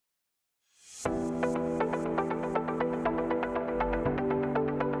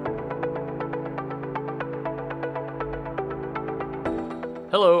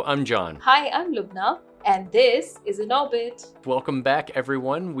Hello, I'm John. Hi, I'm Lubna, and this is In Orbit. Welcome back,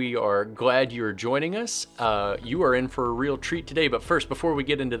 everyone. We are glad you're joining us. You are in for a real treat today, but first, before we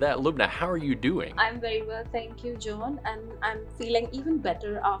get into that, Lubna, how are you doing? I'm very well, thank you, John, and I'm feeling even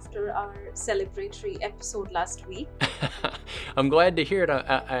better after our celebratory episode last week. I'm glad to hear it.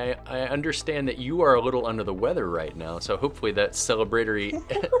 I understand that you are a little under the weather right now, so hopefully that celebratory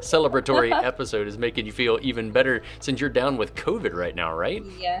episode is making you feel even better since you're down with COVID right now, right?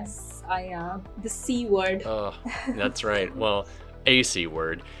 Yes, I am. The C word. Oh, that's right. Well, a C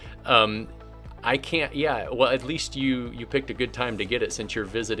word. I can't, well, at least you picked a good time to get it since you're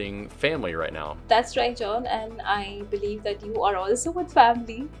visiting family right now. That's right, John, and I believe that you are also with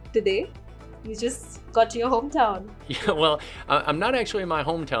family today. You just got to your hometown. Yeah, well, I'm not actually in my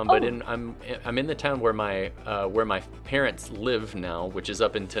hometown, but I'm in the town where my parents live now, which is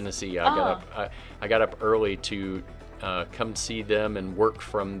up in Tennessee. I got up early to come see them and work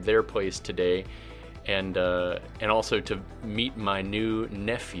from their place today, and also to meet my new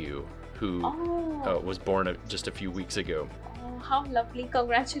nephew who was born just a few weeks ago. How lovely.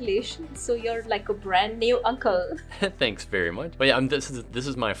 Congratulations. So you're like a brand new uncle. Thanks very much. But yeah, this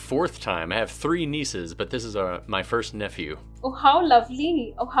is my fourth time. I have 3 nieces, but this is my first nephew. Oh, how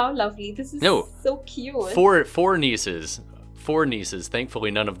lovely. This is so cute. Four nieces. 4 nieces.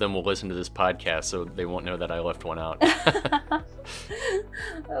 Thankfully, none of them will listen to this podcast, so they won't know that I left one out.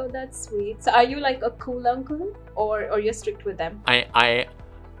 Oh, that's sweet. So are you like a cool uncle or you're strict with them?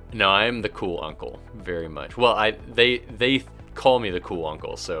 No, I'm the cool uncle, very much. Well, they call me the cool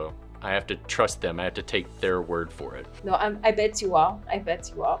uncle, so I have to trust them. I have to take their word for it. No, I bet you are.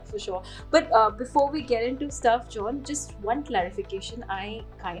 For sure. But before we get into stuff, John, just one clarification. I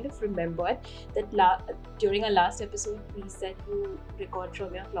kind of remembered that during our last episode, we said you record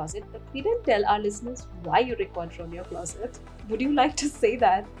from your closet, but we didn't tell our listeners why you record from your closet. Would you like to say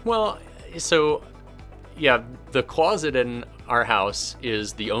that? Well, so yeah, the closet in our house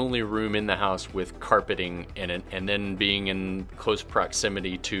is the only room in the house with carpeting in it, and then being in close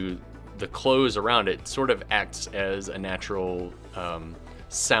proximity to the clothes around it sort of acts as a natural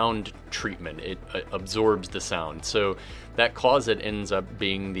sound treatment. It absorbs the sound. So that closet ends up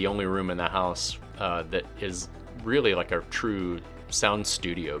being the only room in the house that is really like a true sound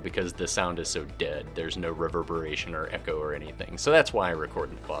studio because the sound is so dead. There's no reverberation or echo or anything. So that's why I record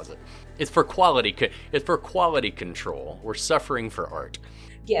in the closet. It's for quality control. We're suffering for art.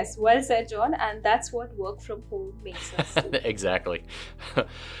 Yes, well said, John, and that's what work from home makes us do. Exactly.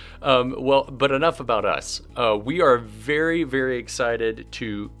 Well, but enough about us. We are very, very excited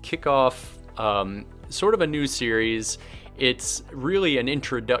to kick off sort of a new series. It's really an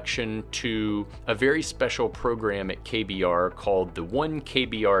introduction to a very special program at KBR called the One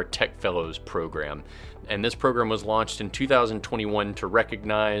KBR Tech Fellows Program. And this program was launched in 2021 to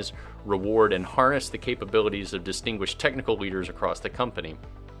recognize, reward, and harness the capabilities of distinguished technical leaders across the company.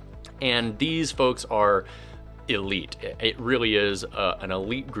 And these folks are elite. It really is an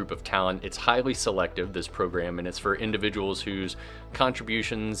elite group of talent. It's highly selective, this program, and it's for individuals whose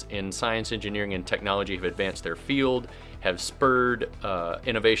contributions in science, engineering, and technology have advanced their field, have spurred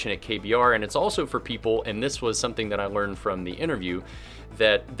innovation at KBR, and it's also for people, and this was something that I learned from the interview,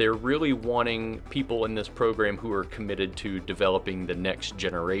 that they're really wanting people in this program who are committed to developing the next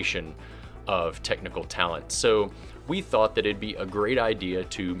generation of technical talent. So we thought that it'd be a great idea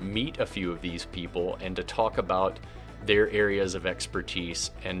to meet a few of these people and to talk about their areas of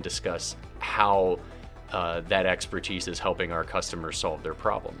expertise and discuss how that expertise is helping our customers solve their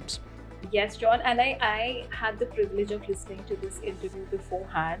problems. Yes, John, and I had the privilege of listening to this interview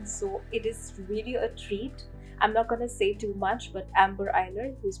beforehand, so it is really a treat. I'm not going to say too much, but Amber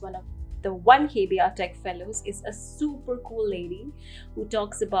Eiler, who's one of the One KBR Tech Fellows, is a super cool lady who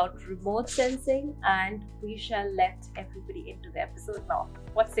talks about remote sensing, and we shall let everybody into the episode now.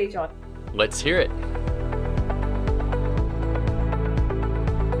 What say, John? Let's hear it.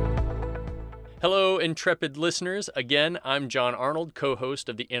 Hello, intrepid listeners. Again, I'm John Arnold, co-host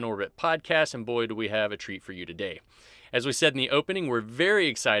of the In Orbit podcast, and boy, do we have a treat for you today. As we said in the opening, we're very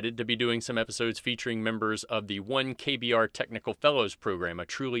excited to be doing some episodes featuring members of the One KBR Technical Fellows Program, a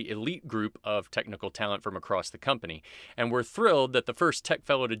truly elite group of technical talent from across the company. And we're thrilled that the first tech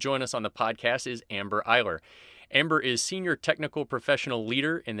fellow to join us on the podcast is Amber Eiler. Amber is Senior Technical Professional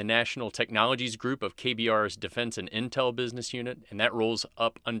Leader in the National Technologies Group of KBR's Defense and Intel Business Unit, and that rolls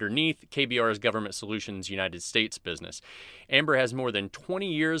up underneath KBR's Government Solutions United States business. Amber has more than 20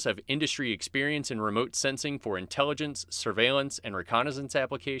 years of industry experience in remote sensing for intelligence, surveillance, and reconnaissance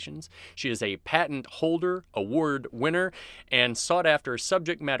applications. She is a patent holder, award winner, and sought-after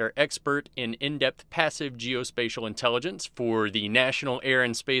subject matter expert in in-depth passive geospatial intelligence for the National Air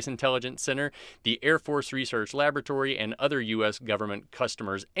and Space Intelligence Center, the Air Force Research Laboratory, and other U.S. government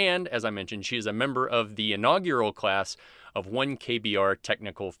customers. And, as I mentioned, she is a member of the inaugural class of 1 KBR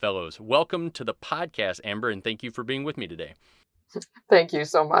Technical Fellows. Welcome to the podcast, Amber, and thank you for being with me today. Thank you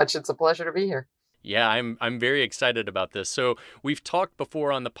so much. It's a pleasure to be here. Yeah, I'm very excited about this. So we've talked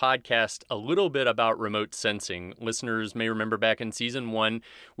before on the podcast a little bit about remote sensing. Listeners may remember back in season 1,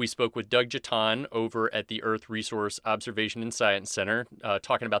 we spoke with Doug Jatan over at the Earth Resource Observation and Science Center,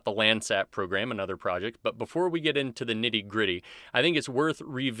 talking about the Landsat program, another project. But before we get into the nitty gritty, I think it's worth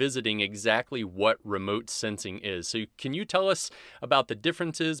revisiting exactly what remote sensing is. So can you tell us about the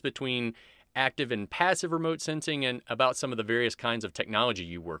differences between active and passive remote sensing and about some of the various kinds of technology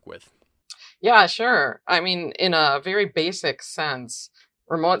you work with? Yeah, sure. I mean, in a very basic sense,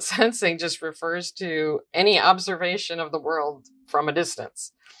 remote sensing just refers to any observation of the world from a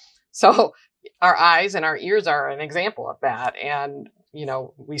distance. So our eyes and our ears are an example of that. And,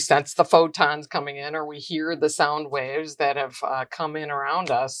 we sense the photons coming in, or we hear the sound waves that have come in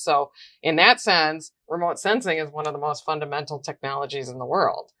around us. So in that sense, remote sensing is one of the most fundamental technologies in the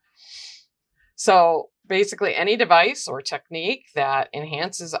world. So basically any device or technique that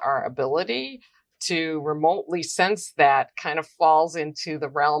enhances our ability to remotely sense that kind of falls into the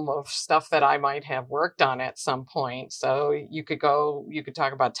realm of stuff that I might have worked on at some point. So you could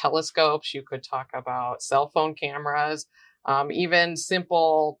talk about telescopes, you could talk about cell phone cameras, even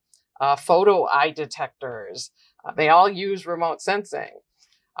simple photo eye detectors. They all use remote sensing.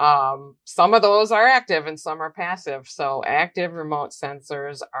 Some of those are active and some are passive. So active remote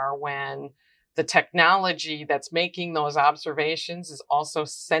sensors are when the technology that's making those observations is also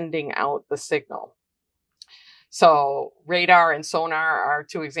sending out the signal. So radar and sonar are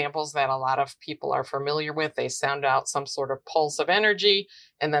two examples that a lot of people are familiar with. They send out some sort of pulse of energy,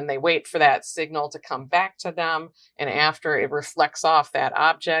 and then they wait for that signal to come back to them. And after it reflects off that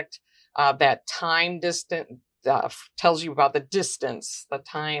object, that time distance tells you about the distance,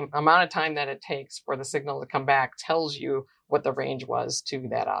 amount of time that it takes for the signal to come back tells you what the range was to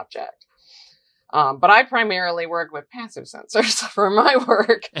that object. But I primarily work with passive sensors for my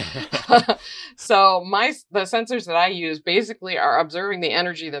work. So the sensors that I use basically are observing the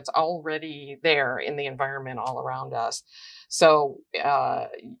energy that's already there in the environment all around us. So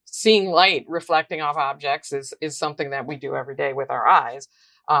seeing light reflecting off objects is something that we do every day with our eyes.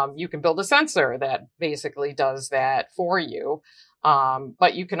 You can build a sensor that basically does that for you.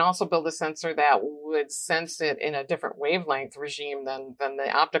 But you can also build a sensor that would sense it in a different wavelength regime than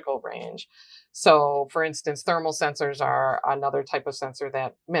the optical range. So, for instance, thermal sensors are another type of sensor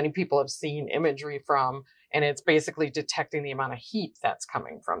that many people have seen imagery from, and it's basically detecting the amount of heat that's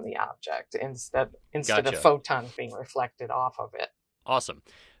coming from the object instead Gotcha. of photons being reflected off of it. Awesome.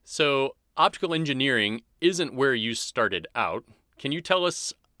 So, optical engineering isn't where you started out. Can you tell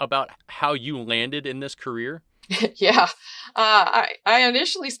us about how you landed in this career? Yeah, I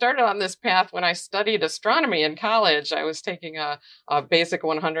initially started on this path when I studied astronomy in college. I was taking a basic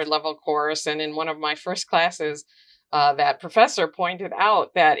 100 level course, and in one of my first classes, that professor pointed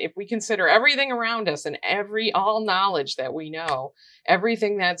out that if we consider everything around us and all knowledge that we know,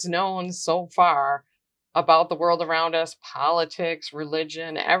 everything that's known so far about the world around us, politics,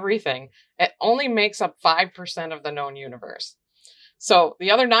 religion, everything, it only makes up 5% of the known universe. So the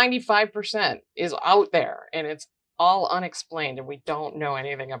other 95% is out there and it's all unexplained and we don't know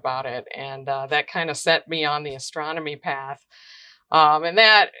anything about it. And that kind of set me on the astronomy path. And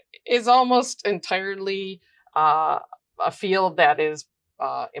that is almost entirely a field that is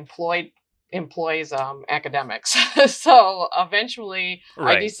employs academics. So eventually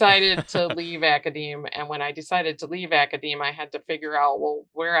Right. I decided to leave academe. And when I decided to leave academe, I had to figure out, well,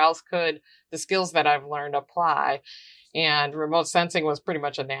 where else could the skills that I've learned apply? And remote sensing was pretty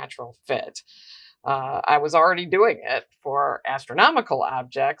much a natural fit. I was already doing it for astronomical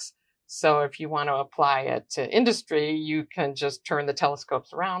objects. So if you want to apply it to industry, you can just turn the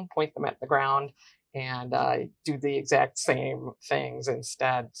telescopes around, point them at the ground, and do the exact same things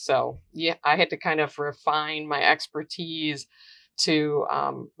instead. So yeah, I had to kind of refine my expertise to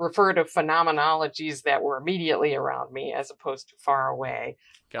refer to phenomenologies that were immediately around me as opposed to far away.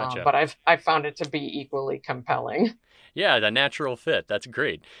 Gotcha. But I found it to be equally compelling. Yeah, the natural fit. That's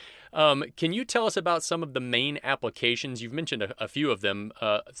great. Can you tell us about some of the main applications? You've mentioned a few of them.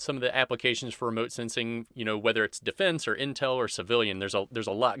 Some of the applications for remote sensing, whether it's defense or intel or civilian. There's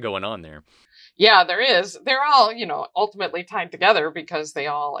a lot going on there. Yeah, there is. They're all, ultimately tied together because they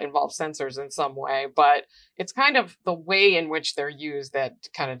all involve sensors in some way, but it's kind of the way in which they're used that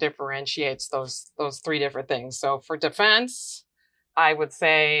kind of differentiates those three different things. So for defense, I would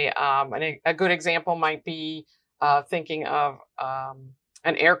say a good example might be thinking of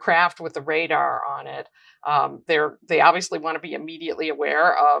an aircraft with the radar on it. They obviously want to be immediately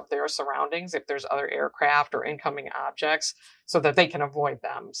aware of their surroundings if there's other aircraft or incoming objects so that they can avoid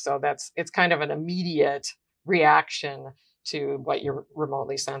them. So it's kind of an immediate reaction to what you're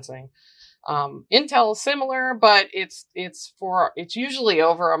remotely sensing. Intel is similar, but it's usually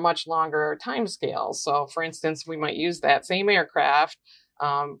over a much longer time scale. So for instance, we might use that same aircraft,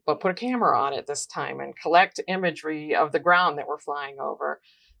 but put a camera on it this time and collect imagery of the ground that we're flying over.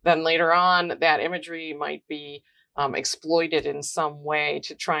 Then later on, that imagery might be exploited in some way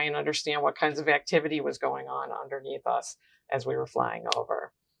to try and understand what kinds of activity was going on underneath us as we were flying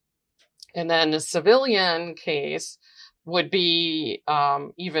over. And then the civilian case would be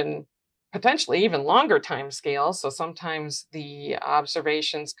potentially even longer time scale. So sometimes the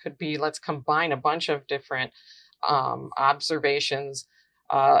observations could be, let's combine a bunch of different observations.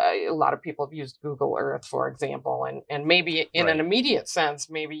 A lot of people have used Google Earth, for example, and maybe in an immediate sense,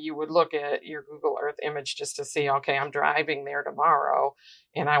 maybe you would look at your Google Earth image just to see, okay, I'm driving there tomorrow,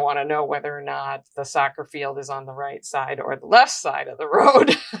 and I want to know whether or not the soccer field is on the right side or the left side of the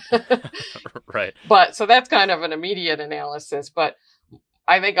road. Right. But so that's kind of an immediate analysis. But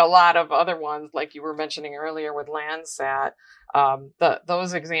I think a lot of other ones, like you were mentioning earlier with Landsat,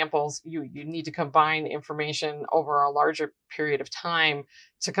 those examples, you need to combine information over a larger period of time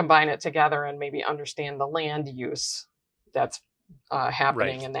to combine it together and maybe understand the land use that's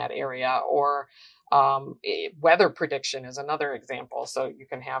happening in that area. Or weather prediction is another example. So you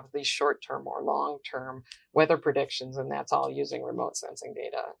can have these short-term or long-term weather predictions, and that's all using remote sensing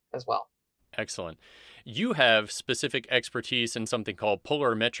data as well. Excellent. You have specific expertise in something called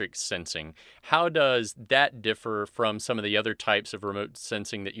polarimetric sensing. How does that differ from some of the other types of remote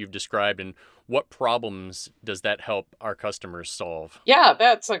sensing that you've described, and what problems does that help our customers solve? Yeah,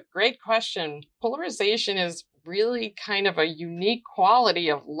 that's a great question. Polarization is really kind of a unique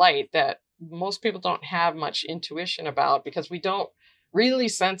quality of light that most people don't have much intuition about because we don't really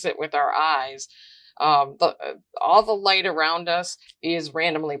sense it with our eyes. All the light around us is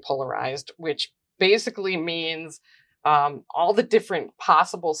randomly polarized, which basically means all the different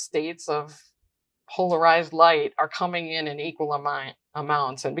possible states of polarized light are coming in equal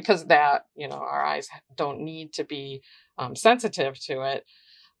amounts. And because of that, our eyes don't need to be sensitive to it.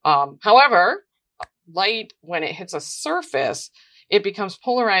 However, light, when it hits a surface, it becomes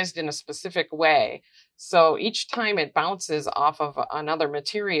polarized in a specific way. So each time it bounces off of another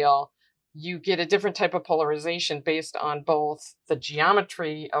material, you get a different type of polarization based on both the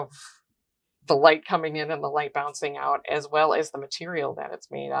geometry of the light coming in and the light bouncing out, as well as the material that it's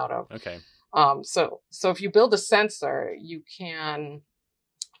made out of. Okay. So if you build a sensor, you can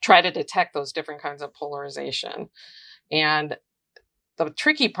try to detect those different kinds of polarization. And the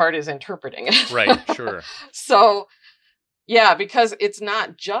tricky part is interpreting it. Right, sure. So, yeah, because it's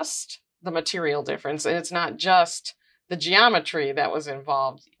not just the material difference, and it's not just the geometry that was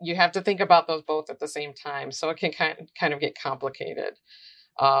involved. You have to think about those both at the same time. So it can kind of get complicated.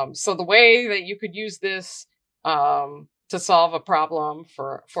 So the way that you could use this to solve a problem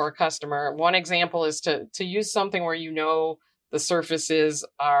for a customer, one example is to use something where the surfaces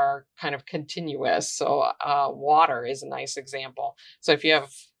are kind of continuous. So water is a nice example. So if you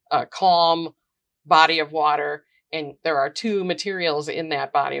have a calm body of water and there are two materials in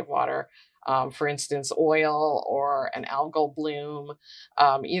that body of water, for instance, oil or an algal bloom,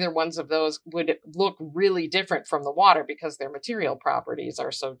 either ones of those would look really different from the water because their material properties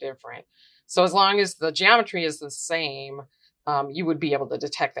are so different. So as long as the geometry is the same, you would be able to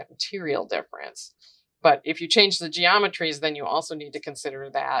detect that material difference. But if you change the geometries, then you also need to consider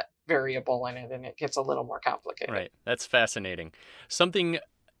that variable in it, and it gets a little more complicated. Right. That's fascinating. Something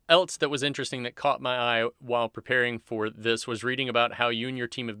else that was interesting that caught my eye while preparing for this was reading about how you and your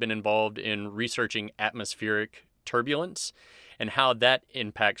team have been involved in researching atmospheric turbulence and how that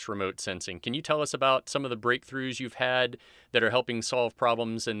impacts remote sensing. Can you tell us about some of the breakthroughs you've had that are helping solve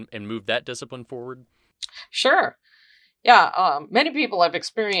problems and move that discipline forward? Sure. Yeah, many people have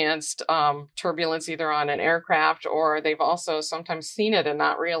experienced turbulence either on an aircraft, or they've also sometimes seen it and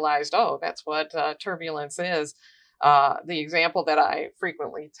not realized, oh, that's what turbulence is. The example that I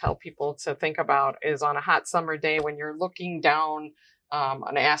frequently tell people to think about is on a hot summer day when you're looking down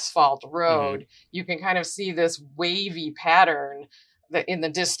an asphalt road, you can kind of see this wavy pattern in the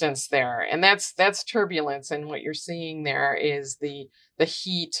distance there. And that's turbulence. And what you're seeing there is the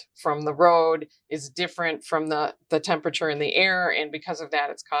heat from the road is different from the temperature in the air. And because of that,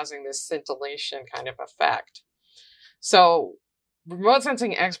 it's causing this scintillation kind of effect. So remote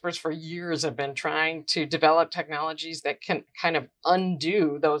sensing experts for years have been trying to develop technologies that can kind of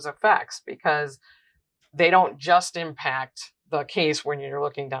undo those effects, because they don't just impact the case when you're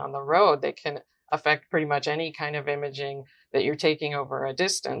looking down the road. They can affect pretty much any kind of imaging that you're taking over a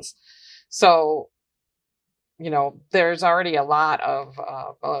distance. So, there's already a lot of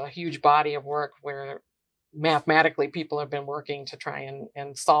a huge body of work where mathematically people have been working to try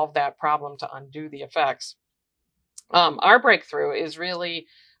and solve that problem to undo the effects. Our breakthrough is really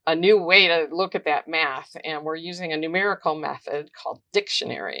a new way to look at that math, and we're using a numerical method called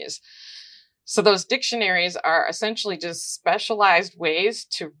dictionaries. So those dictionaries are essentially just specialized ways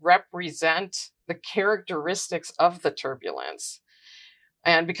to represent the characteristics of the turbulence.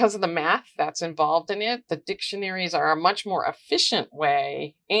 And because of the math that's involved in it, the dictionaries are a much more efficient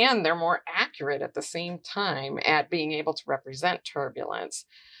way, and they're more accurate at the same time at being able to represent turbulence.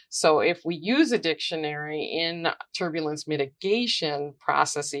 So if we use a dictionary in turbulence mitigation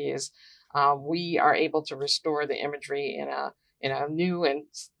processes, we are able to restore the imagery in a new and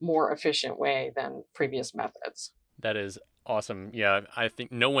more efficient way than previous methods. That is awesome. Yeah, I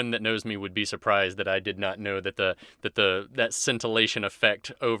think no one that knows me would be surprised that I did not know that that scintillation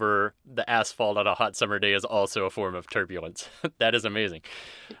effect over the asphalt on a hot summer day is also a form of turbulence. That is amazing.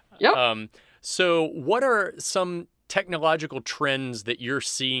 Yep. So what are some technological trends that you're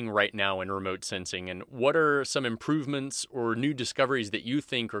seeing right now in remote sensing, and what are some improvements or new discoveries that you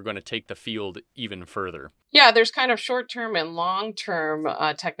think are going to take the field even further? Yeah, there's kind of short-term and long-term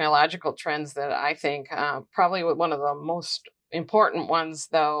technological trends that I think probably one of the most important ones,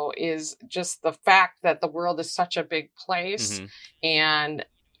 though, is just the fact that the world is such a big place, and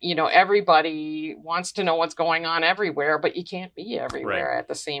everybody wants to know what's going on everywhere, but you can't be everywhere at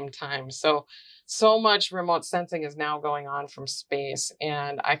the same time. So much remote sensing is now going on from space,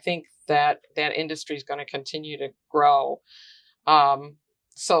 and I think that industry is going to continue to grow.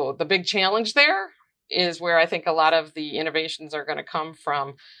 So the big challenge there is where I think a lot of the innovations are going to come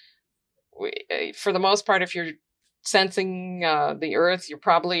from. For the most part, if you're sensing the Earth, you're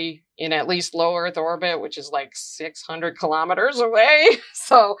probably in at least low Earth orbit, which is like 600 kilometers away.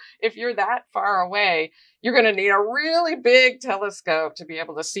 So if you're that far away, you're going to need a really big telescope to be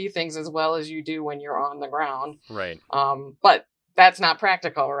able to see things as well as you do when you're on the ground. Right. But that's not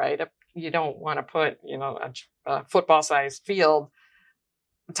practical, right? You don't want to put, a football-sized field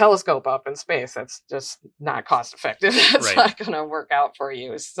telescope up in space. That's just not cost effective. That's not going to work out for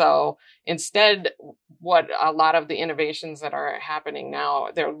you. So instead, what a lot of the innovations that are happening now,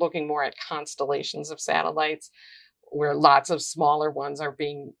 they're looking more at constellations of satellites, where lots of smaller ones are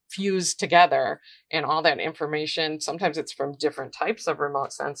being fused together, and all that information, sometimes it's from different types of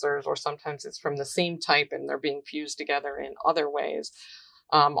remote sensors, or sometimes it's from the same type and they're being fused together in other ways.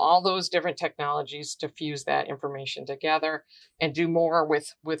 All those different technologies to fuse that information together and do more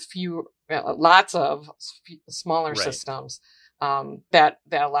with lots of smaller systems that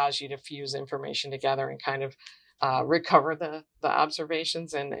allows you to fuse information together and kind of recover the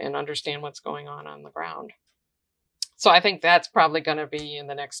observations and understand what's going on the ground. So I think that's probably going to be in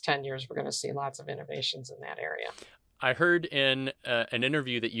the next 10 years, we're going to see lots of innovations in that area. I heard in an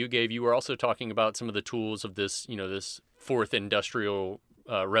interview that you gave, you were also talking about some of the tools of this, this fourth industrial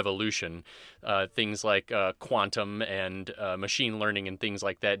revolution, things like quantum and machine learning and things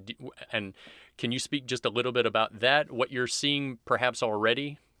like that. And can you speak just a little bit about that, what you're seeing perhaps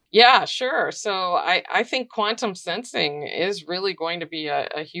already? Yeah, sure. So I think quantum sensing is really going to be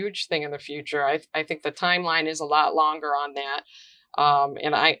a huge thing in the future. I think the timeline is a lot longer on that.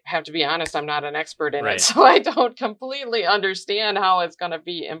 And I have to be honest, I'm not an expert in it, so I don't completely understand how it's going to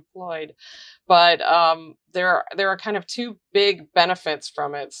be employed. But there are kind of two big benefits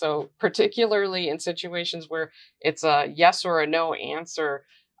from it. So particularly in situations where it's a yes or a no answer,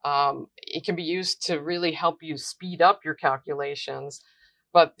 it can be used to really help you speed up your calculations.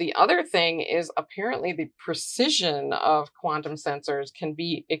 But the other thing is apparently the precision of quantum sensors can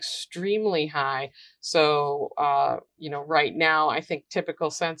be extremely high. So, right now, I think typical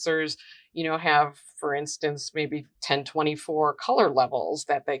sensors, have, for instance, maybe 1024 color levels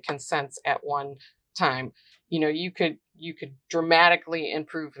that they can sense at one time. You could dramatically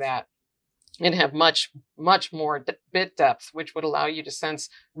improve that and have much, much more bit depth, which would allow you to sense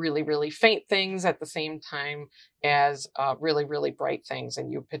really, really faint things at the same time as really, really bright things.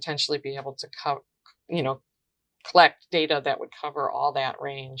 And you potentially be able to collect data that would cover all that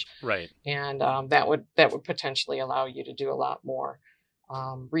range. Right. And that would potentially allow you to do a lot more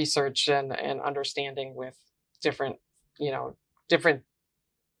research and understanding with different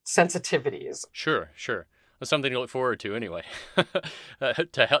sensitivities. Sure. That's something to look forward to anyway,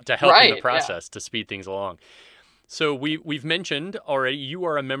 to help in the process, to speed things along. So we've mentioned already, you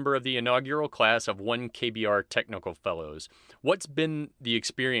are a member of the inaugural class of 1KBR Technical Fellows. What's been the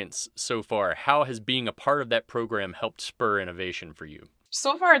experience so far? How has being a part of that program helped spur innovation for you?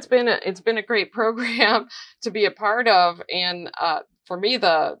 So far, it's been a great program to be a part of, and for me,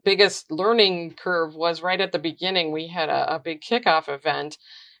 the biggest learning curve was right at the beginning. We had a big kickoff event,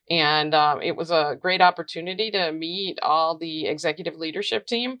 and it was a great opportunity to meet all the executive leadership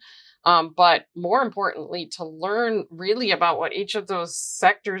team. But more importantly, to learn really about what each of those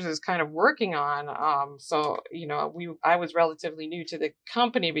sectors is kind of working on. I was relatively new to the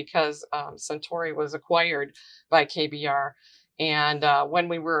company because Centauri was acquired by KBR. And when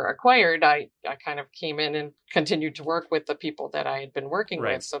we were acquired, I kind of came in and continued to work with the people that I had been working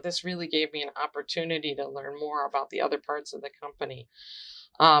with. So this really gave me an opportunity to learn more about the other parts of the company.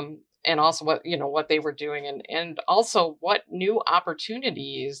 And also what they were doing and also what new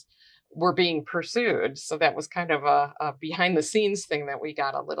opportunities were being pursued. So that was kind of a behind the scenes thing that we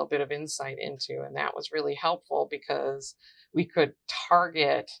got a little bit of insight into. And that was really helpful because we could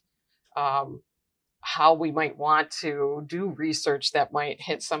target how we might want to do research that might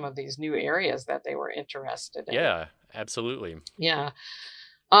hit some of these new areas that they were interested in. Yeah, absolutely. Yeah.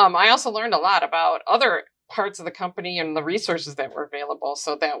 I also learned a lot about other parts of the company and the resources that were available.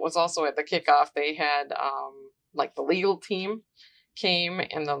 So that was also at the kickoff. They had the legal team came,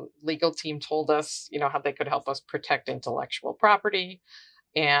 and the legal team told us, how they could help us protect intellectual property.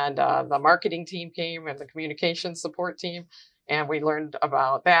 And the marketing team came, and the communications support team, and we learned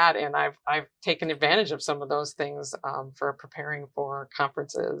about that. And I've taken advantage of some of those things for preparing for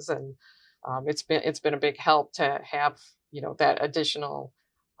conferences, and it's been a big help to have that additional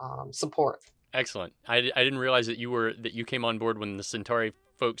support. Excellent. I didn't realize that you came on board when the Centauri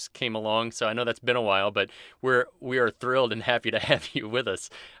folks came along. So I know that's been a while, but we are thrilled and happy to have you with us,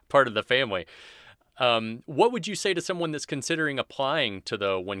 part of the family. What would you say to someone that's considering applying to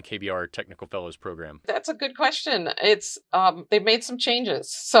the 1KBR Technical Fellows program? That's a good question. It's they've made some changes.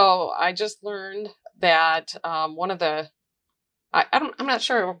 So I just learned that one of the I'm not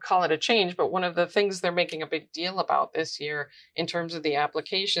sure I would call it a change, but one of the things they're making a big deal about this year in terms of the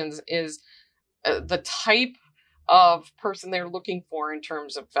applications is the type of person they're looking for in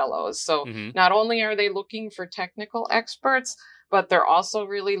terms of fellows. So not only are they looking for technical experts, but they're also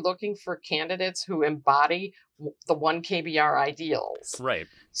really looking for candidates who embody the 1KBR ideals. Right.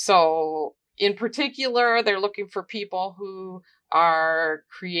 So in particular, they're looking for people who are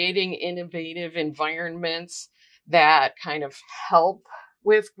creating innovative environments that kind of help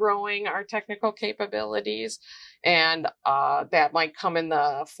with growing our technical capabilities. And that might come in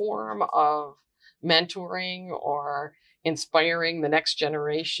the form of mentoring or inspiring the next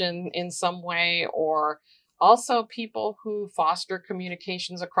generation in some way, or also people who foster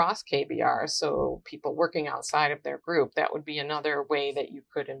communications across KBR. So people working outside of their group, that would be another way that you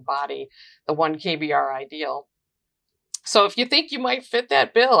could embody the 1KBR ideal. So if you think you might fit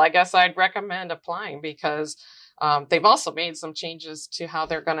that bill, I guess I'd recommend applying, because they've also made some changes to how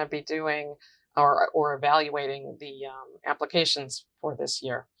they're going to be doing or evaluating the applications for this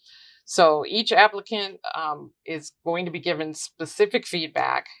year. So each applicant is going to be given specific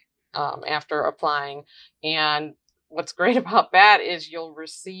feedback after applying. And what's great about that is you'll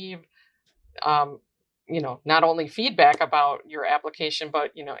receive, not only feedback about your application,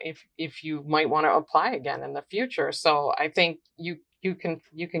 but, if you might want to apply again in the future. So I think you can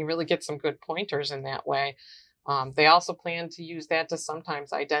really get some good pointers in that way. They also plan to use that to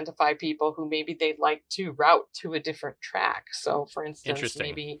sometimes identify people who maybe they'd like to route to a different track. So for instance,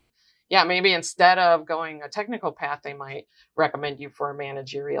 maybe instead of going a technical path, they might recommend you for a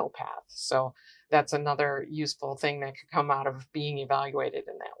managerial path. So that's another useful thing that could come out of being evaluated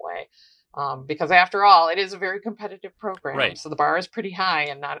in that way. Because after all, it is a very competitive program. Right. So the bar is pretty high,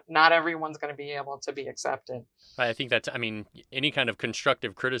 and not everyone's going to be able to be accepted. I think any kind of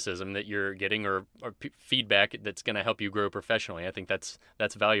constructive criticism that you're getting or feedback that's going to help you grow professionally, I think that's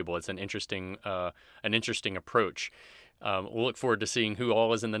valuable. It's an interesting approach. We'll look forward to seeing who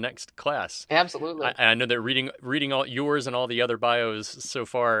all is in the next class. Absolutely. I know that reading all yours and all the other bios so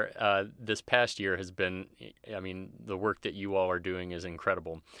far this past year has been, the work that you all are doing is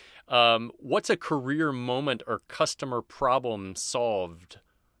incredible. What's a career moment or customer problem solved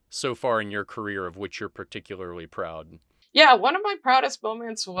so far in your career of which you're particularly proud? Yeah, one of my proudest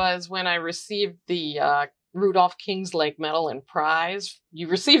moments was when I received the Rudolph Kingslake Medal and Prize. You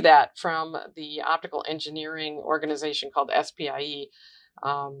receive that from the optical engineering organization called SPIE.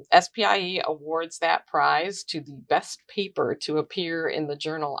 SPIE awards that prize to the best paper to appear in the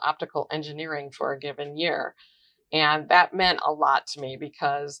journal Optical Engineering for a given year. And that meant a lot to me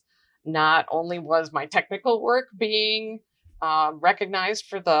because not only was my technical work being recognized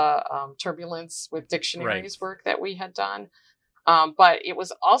for the turbulence with dictionaries work that we had done, but it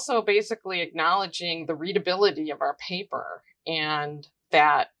was also basically acknowledging the readability of our paper, and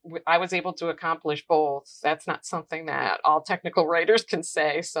that I was able to accomplish both. That's not something that all technical writers can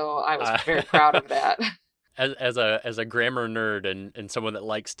say, so I was very proud of that. As a grammar nerd and someone that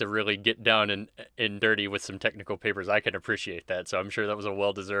likes to really get down and dirty with some technical papers, I can appreciate that. So I'm sure that was a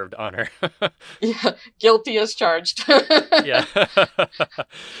well-deserved honor. Yeah, guilty as charged. Yeah.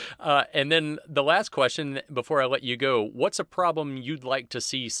 And then the last question before I let you go, what's a problem you'd like to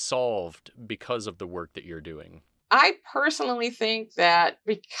see solved because of the work that you're doing? I personally think that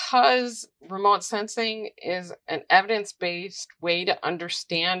because remote sensing is an evidence-based way to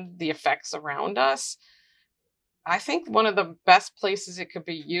understand the effects around us, I think one of the best places it could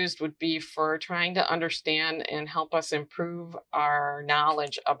be used would be for trying to understand and help us improve our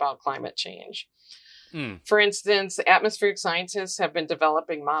knowledge about climate change. For instance, atmospheric scientists have been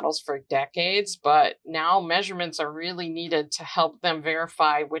developing models for decades, but now measurements are really needed to help them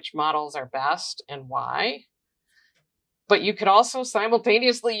verify which models are best and why. But you could also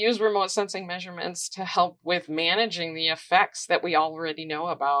simultaneously use remote sensing measurements to help with managing the effects that we already know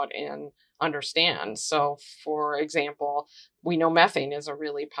about and understand. So, for example, we know methane is a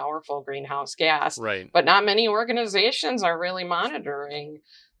really powerful greenhouse gas, but not many organizations are really monitoring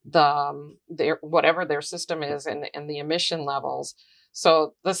whatever their system is and the emission levels.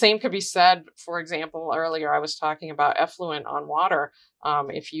 So the same could be said, for example, earlier I was talking about effluent on water.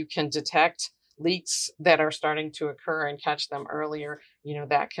 If you can detect leaks that are starting to occur and catch them earlier,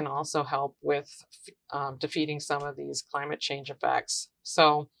 that can also help with defeating some of these climate change effects.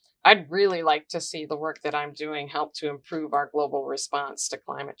 So I'd really like to see the work that I'm doing help to improve our global response to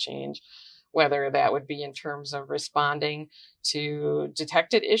climate change, whether that would be in terms of responding to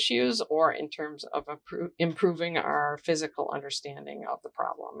detected issues or in terms of improving our physical understanding of the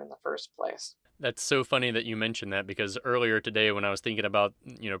problem in the first place. That's so funny that you mentioned that, because earlier today when I was thinking about,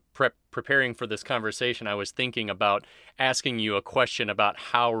 preparing for this conversation, I was thinking about asking you a question about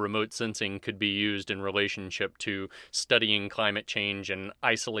how remote sensing could be used in relationship to studying climate change and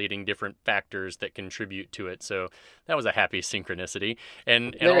isolating different factors that contribute to it. So that was a happy synchronicity.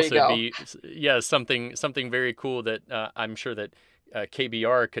 And also something very cool that I'm sure that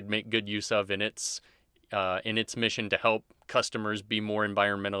KBR could make good use of in its mission to help customers be more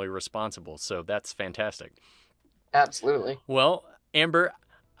environmentally responsible. So that's fantastic. Absolutely. Well, Amber,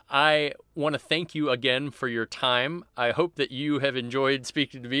 I want to thank you again for your time. I hope that you have enjoyed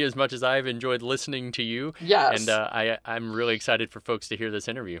speaking to me as much as I've enjoyed listening to you. Yes. And I'm really excited for folks to hear this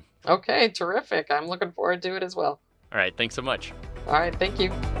interview. Okay, terrific. I'm looking forward to it as well. All right. Thanks so much. All right. Thank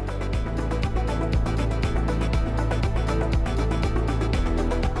you.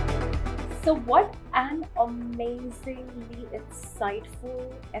 So what an amazingly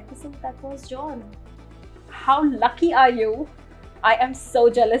insightful episode that was, John. How lucky are you? I am so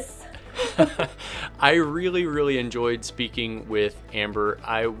jealous. I really, really enjoyed speaking with Amber.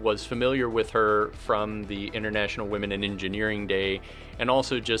 I was familiar with her from the International Women in Engineering Day, and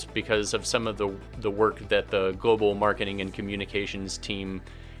also just because of some of the work that the Global Marketing and Communications team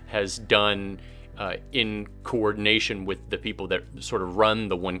has done in coordination with the people that sort of run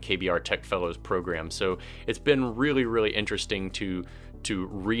the 1KBR Tech Fellows program. So it's been really, really interesting to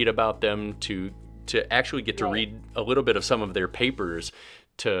read about them, to actually get to read a little bit of some of their papers,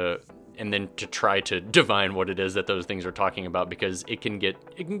 and then to try to divine what it is that those things are talking about, because it can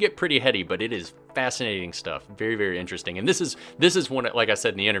get pretty heady, but it is fascinating stuff. Very, very interesting. And this is one, like I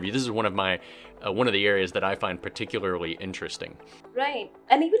said in the interview, this is one of the areas that I find particularly interesting. Right.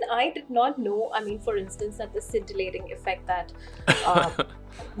 And even I did not know, for instance, that the scintillating effect that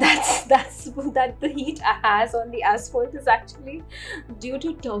that the heat has on the asphalt is actually due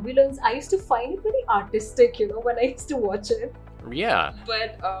to turbulence. I used to find it very artistic, when I used to watch it. Yeah.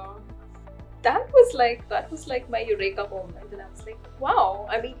 But that was like my eureka moment, and I was like, wow,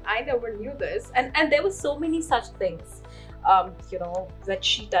 I never knew this. And there were so many such things that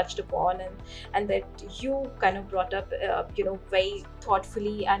she touched upon and that you kind of brought up very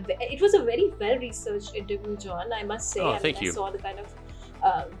thoughtfully, and it was a very well researched interview, John, I must say. Thank you. I saw the kind of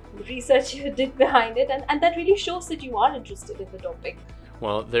research you did behind it, and that really shows that you are interested in the topic.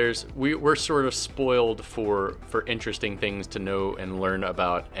 Well, we're sort of spoiled for interesting things to know and learn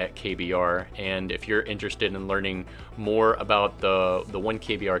about at KBR. And if you're interested in learning more about the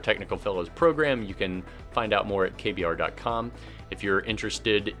 1KBR Technical Fellows program, you can find out more at kbr.com. If you're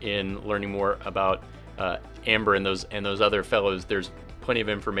interested in learning more about Amber and those other fellows, there's plenty of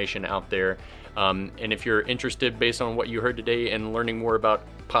information out there. And if you're interested, based on what you heard today, in learning more about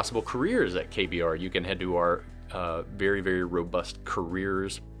possible careers at KBR, you can head to our very, very robust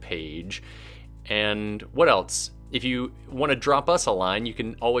careers page. And what else? If you want to drop us a line, you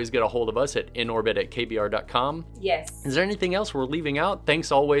can always get a hold of us at inorbit@kbr.com. Yes. Is there anything else we're leaving out? Thanks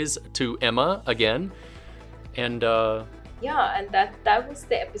always to Emma again. And yeah, and that was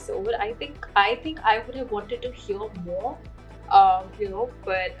the episode. I think I would have wanted to hear more,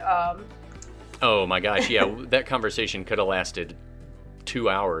 but oh my gosh, yeah, that conversation could have lasted 2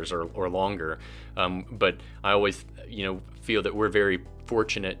 hours or longer. But I always, feel that we're very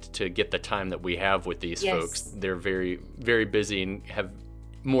fortunate to get the time that we have with these folks. They're very, very busy and have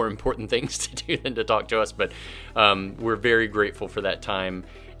more important things to do than to talk to us. But we're very grateful for that time,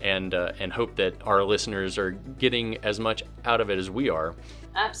 and hope that our listeners are getting as much out of it as we are.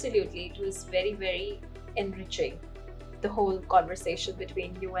 Absolutely, it was very, very enriching, the whole conversation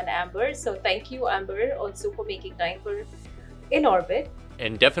between you and Amber. So thank you, Amber, also for making time for In Orbit.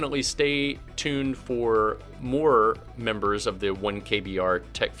 And definitely stay tuned for more members of the 1KBR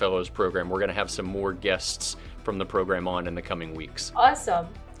Tech Fellows program. We're going to have some more guests from the program on in the coming weeks. Awesome.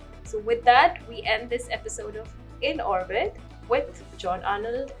 So with that, we end this episode of In Orbit with John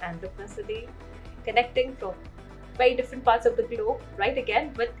Arnold and Luke Nasadi, connecting from very different parts of the globe, right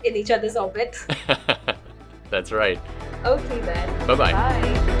again, but in each other's orbit. That's right. Okay then. Bye-bye.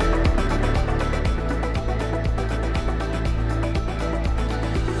 Bye.